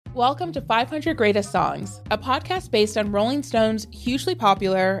Welcome to 500 Greatest Songs, a podcast based on Rolling Stone's hugely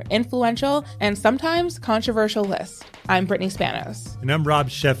popular, influential, and sometimes controversial list. I'm Brittany Spanos. And I'm Rob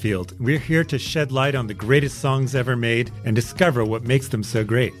Sheffield. We're here to shed light on the greatest songs ever made and discover what makes them so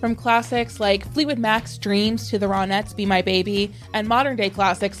great. From classics like Fleetwood Mac's Dreams to the Ronettes' Be My Baby, and modern-day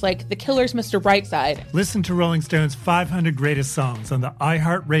classics like The Killer's Mr. Brightside. Listen to Rolling Stone's 500 Greatest Songs on the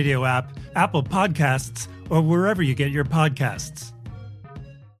iHeartRadio app, Apple Podcasts, or wherever you get your podcasts.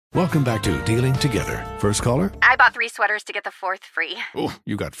 Welcome back to Dealing Together. First caller? I bought 3 sweaters to get the 4th free. Oh,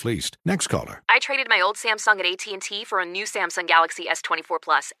 you got fleeced. Next caller? I traded my old Samsung at AT&T for a new Samsung Galaxy S24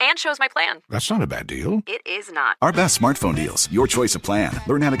 Plus and chose my plan. That's not a bad deal. It is not. Our best smartphone deals. Your choice of plan.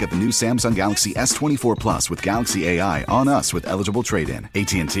 Learn how to get the new Samsung Galaxy S24 Plus with Galaxy AI on us with eligible trade-in.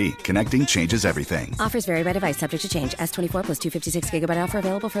 AT&T. Connecting changes everything. Offers vary by device. Subject to change. S24 plus 256 gigabyte offer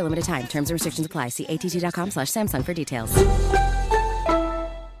available for a limited time. Terms and restrictions apply. See att.com/Samsung for details.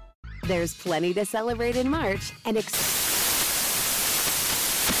 There's plenty to celebrate in March and National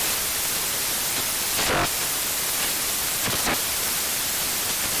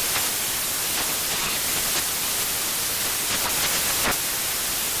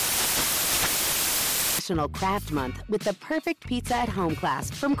Craft Month with the perfect pizza at home class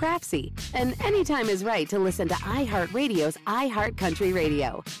from Craftsy. And anytime is right to listen to iHeartRadio's iHeart Country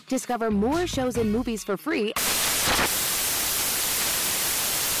Radio. Discover more shows and movies for free.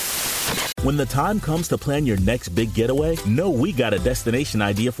 When the time comes to plan your next big getaway, know we got a destination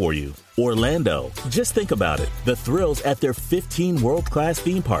idea for you. Orlando. Just think about it. The thrills at their 15 world-class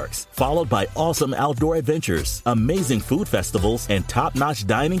theme parks, followed by awesome outdoor adventures, amazing food festivals, and top-notch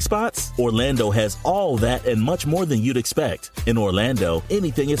dining spots. Orlando has all that and much more than you'd expect. In Orlando,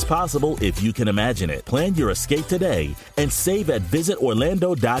 anything is possible if you can imagine it. Plan your escape today and save at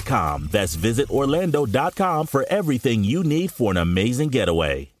visitorlando.com. That's visitorlando.com for everything you need for an amazing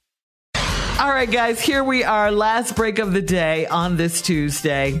getaway. All right, guys, here we are, last break of the day on this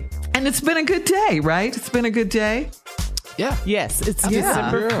Tuesday. And it's been a good day, right? It's been a good day. Yeah. Yes, it's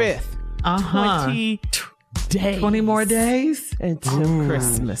December 5th. 20 days. 20 more days? Until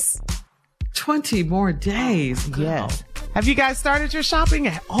Christmas. 20 more days. Wow. Yes. Have you guys started your shopping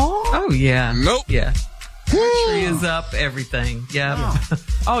at all? Oh, yeah. Nope. Yeah. The tree is up, everything. Yeah.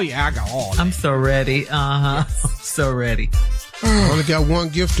 Oh, yeah, I got all that. I'm so ready. I'm so ready. I only got one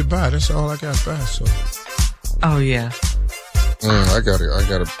gift to buy. That's all I got to buy. So. Oh yeah. I got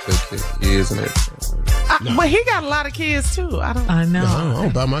a big kids and everything. But he got a lot of kids too. I know. No, I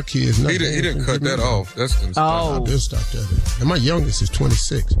don't buy my kids nothing. He didn't cut that off. That's I did stop that. And my youngest is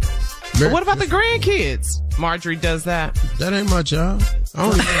 26. What about the grandkids? Marjorie does that. That ain't my job. I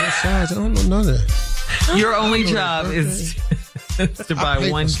don't even know what size. I don't know none of that. Your only job is to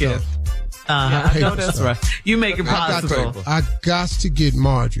buy one gift. No, that's right. You make it possible. I got to get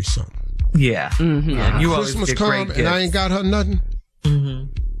Marjorie something. Yeah. Mm-hmm. Yeah. You always Christmas get come great and gifts. I ain't got her nothing. Mm-hmm.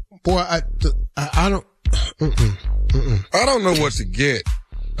 Boy, I don't. I don't know what to get.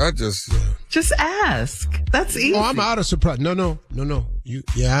 I just ask. That's easy. Oh, I'm out of surprise. No. I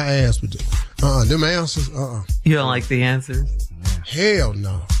asked, but them answers. You don't like the answers? Hell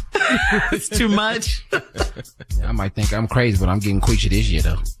no. It's too much. I might think I'm crazy, but I'm getting queasy this year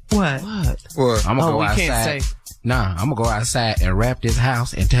though. What? I'm gonna go outside. Can't say. Nah, I'm gonna go outside and wrap this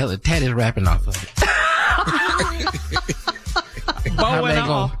house and tell Ted is wrapping off of it.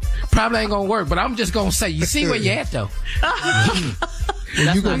 Probably ain't gonna work, but I'm just gonna say, you see where you at though.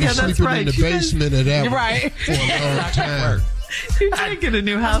 You're gonna be sleeping in the basement of that right. for a long time. You're taking a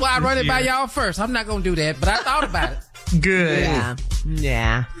new house. That's why I run it by y'all first. I'm not gonna do that, but I thought about it. Good.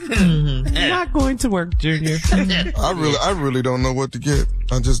 Yeah. Mm-hmm. Not going to work, Junior. I really don't know what to get.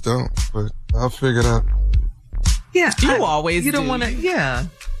 I just don't. But I'll figure it out. Yeah. You always don't want to. Yeah.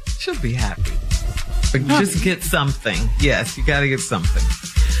 She'll be happy. But just get something. Yes, you got to get something.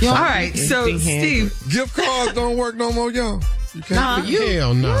 All right. So, Steve. Gift cards don't work no more, y'all. You can't. Not for you.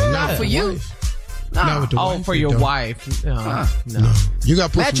 Hell no. Not for you. Not with the wife, for your wife. No. You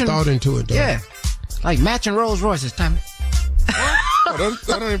got to put some thought into it, though. Yeah. Like matching Rolls Royces, Tommy.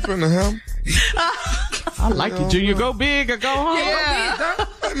 That ain't finna happen. I like it, Junior. Go big or go home. Yeah.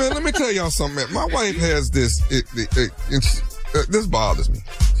 Hey, man, let me tell y'all something, man. My wife has this. This bothers me.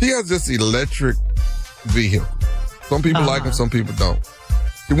 She has this electric vehicle. Some people like them, some people don't.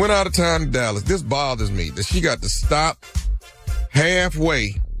 She went out of town to Dallas. This bothers me that she got to stop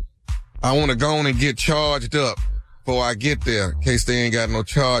halfway. I want to go on and get charged up before I get there in case they ain't got no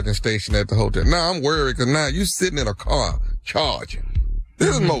charging station at the hotel. Now I'm worried because now you sitting in a car charging.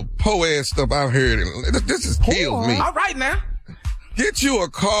 This is more po-ass stuff I've heard. This just kills me. All right now. Get you a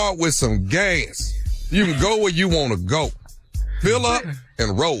car with some gas. You can go where you want to go. fill up,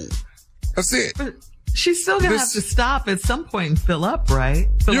 and roll. That's it. But she's still going to have to stop at some point and fill up, right?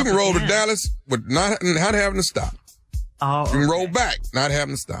 You can roll to Dallas with not having to stop. Oh, you can roll back, not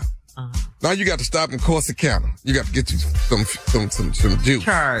having to stop. Now you got to stop in Corsicana. You got to get you some juice.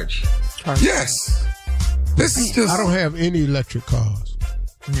 Charge. Yes. This is just. I don't have any electric cars.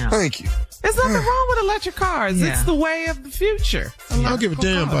 No. Thank you. There's nothing wrong with electric cars. Yeah. It's the way of the future. I don't give a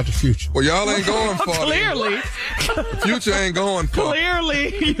damn about the future. Well, y'all ain't going far. Clearly. The future ain't going far.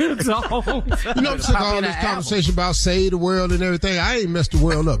 Clearly, you don't. You know, I'm sick of all this conversation about save the world and everything. I ain't messed the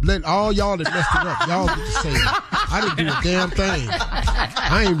world up. Let all y'all that messed it up, y'all get to say it. I didn't do a damn thing.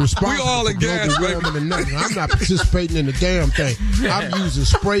 I ain't responsible for global warming and nothing. I'm not participating in the damn thing. I'm using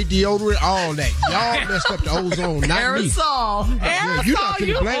spray deodorant, all that. Y'all messed up the ozone, not Aerosol. me. Yeah, you're not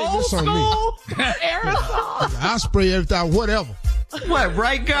going to blame this on me. Aerosol. I spray everything, whatever. What,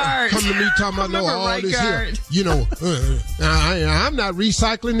 right guard? Come to me talking about all right this guard. here. You know, I'm not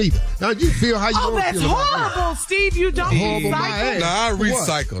recycling either. Now you feel how you want to feel about that's horrible, Steve. You don't horrible recycle. Nah, I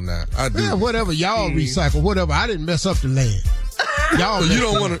recycle now. I do. Yeah, whatever. Y'all recycle, whatever. I didn't mess up the land. Y'all, so you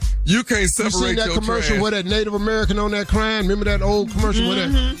don't want to. You can't separate you seen that your commercial trash. where that Native American on that crying? Remember that old commercial where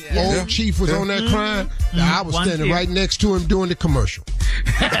that old chief was on that crying? I was standing right next to him doing the commercial.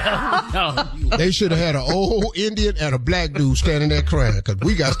 They should have had an old Indian and a black dude standing there crying, because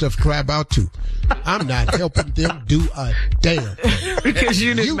we got stuff to cry about too. I'm not helping them do a damn thing. Because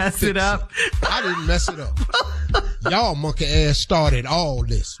you didn't mess it up. I didn't mess it up. Y'all monkey ass started all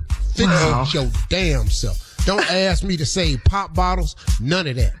this. Fix it your damn self. Don't ask me to save pop bottles. None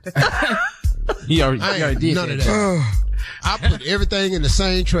of that. You already did none of that. I put everything in the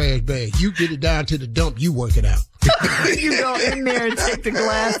same trash bag. You get it down to the dump. You work it out. You go in there and take the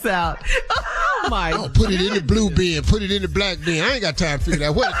glass out. Oh my! Oh, put it in the blue bin. Put it in the black bin. I ain't got time to figure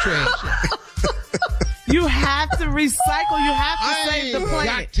out what the trash is. You have to recycle. You have to save the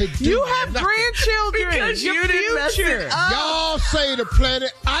planet. You have grandchildren. Because your you didn't mess future. it up. Y'all say the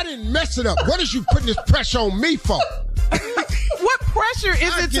planet. I didn't mess it up. What is you putting this pressure on me for? What pressure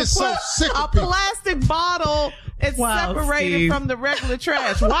is I it get to so put sick a of people. plastic bottle and separated Steve. from the regular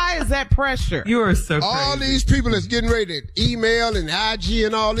trash? Why is that pressure? You are so crazy. All these people that's getting ready to email and IG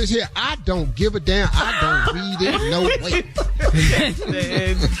and all this here, I don't give a damn. I don't read it no way.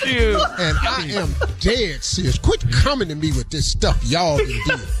 And I am dead serious. Quit coming to me with this stuff y'all been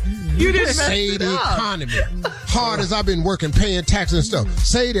doing. You didn't say mess it the up. economy. Hard as I've been working, paying taxes and stuff.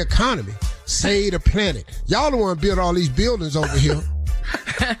 Say the economy. Say the planet. Y'all the one build all these buildings over here.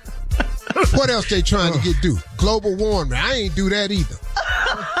 What else they trying to get do? Global warming. I ain't do that either.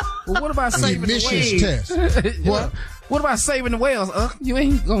 Well, what about saving the emissions whales? test? What? What about saving the whales? You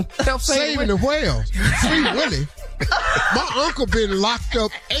ain't gonna help saving the whales? Free Willy. My uncle been locked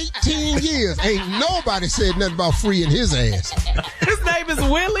up 18 years. Ain't nobody said nothing about freeing his ass. His name is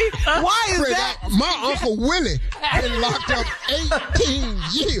Willie? Why is that? My Uncle Willie been locked up 18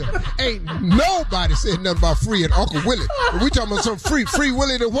 years. Ain't nobody said nothing about freeing Uncle Willie. We talking about some free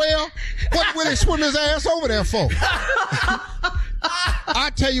Willie the whale? What Willie swim his ass over there for?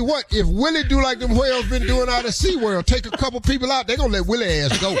 I tell you what, if Willie do like them whales been doing out of SeaWorld, take a couple people out, they gonna let Willie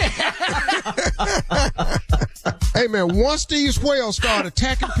ass go. Hey man, once these whales start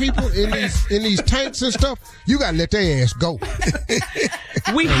attacking people in these tanks and stuff, you gotta let their ass go.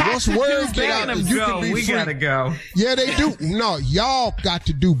 We have once to word do get out better. that you can be We free, gotta go. Yeah, they do. No, y'all got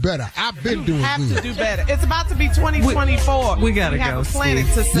to do better. I've been doing Have good. to do better. It's about to be 2024. We gotta have go, a planet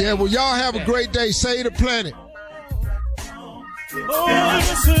Steve. to save. Yeah, well, y'all have a great day. Save the planet.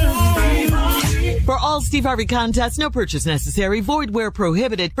 For all Steve Harvey contests, no purchase necessary, void where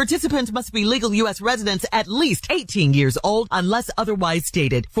prohibited. Participants must be legal U.S. residents at least 18 years old unless otherwise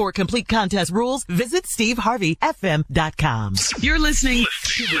stated. For complete contest rules, visit SteveHarveyFM.com. You're listening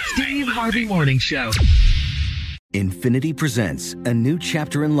to the Steve Harvey Morning Show. Infiniti presents a new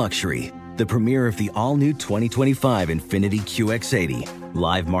chapter in luxury, the premiere of the all-new 2025 Infiniti QX80,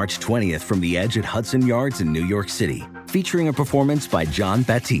 live March 20th from the Edge at Hudson Yards in New York City, featuring a performance by John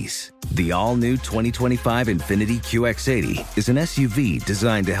Batiste. The all-new 2025 Infiniti QX80 is an SUV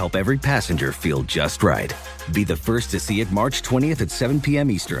designed to help every passenger feel just right. Be the first to see it March 20th at 7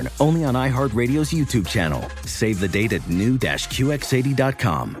 p.m. Eastern, only on iHeartRadio's YouTube channel. Save the date at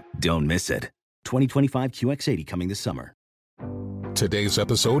new-QX80.com. Don't miss it. 2025 QX80 coming this summer. Today's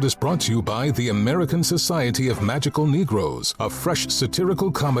episode is brought to you by the American Society of Magical Negroes, a fresh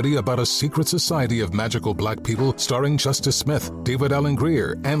satirical comedy about a secret society of magical black people starring Justice Smith, David Allen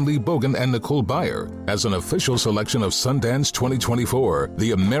Greer, Ann Lee Bogan, and Nicole Byer. As an official selection of Sundance 2024,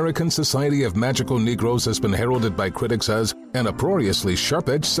 the American Society of Magical Negroes has been heralded by critics as an uproariously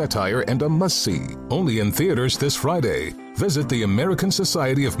sharp-edged satire and a must-see. Only in theaters this Friday. Visit the American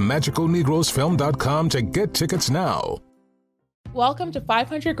Society of Magical Negroes Film.com to get tickets now. Welcome to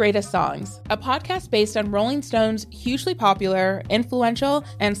 500 Greatest Songs, a podcast based on Rolling Stone's hugely popular, influential,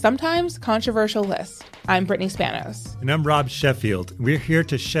 and sometimes controversial list. I'm Brittany Spanos. And I'm Rob Sheffield. We're here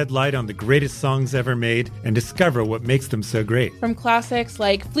to shed light on the greatest songs ever made and discover what makes them so great. From classics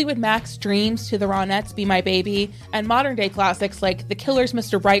like Fleetwood Mac's Dreams to the Ronettes' Be My Baby, and modern-day classics like The Killer's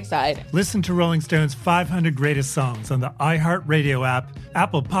Mr. Brightside. Listen to Rolling Stone's 500 Greatest Songs on the iHeartRadio app,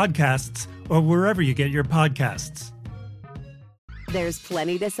 Apple Podcasts, or wherever you get your podcasts. There's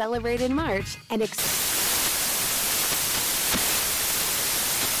plenty to celebrate in March and National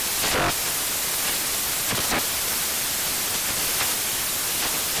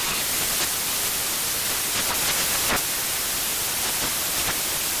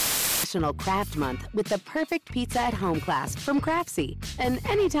Craft Month with the perfect pizza at home class from Craftsy. And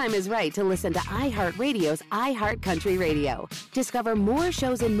anytime is right to listen to iHeartRadio's iHeart Country Radio. Discover more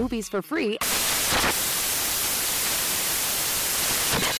shows and movies for free.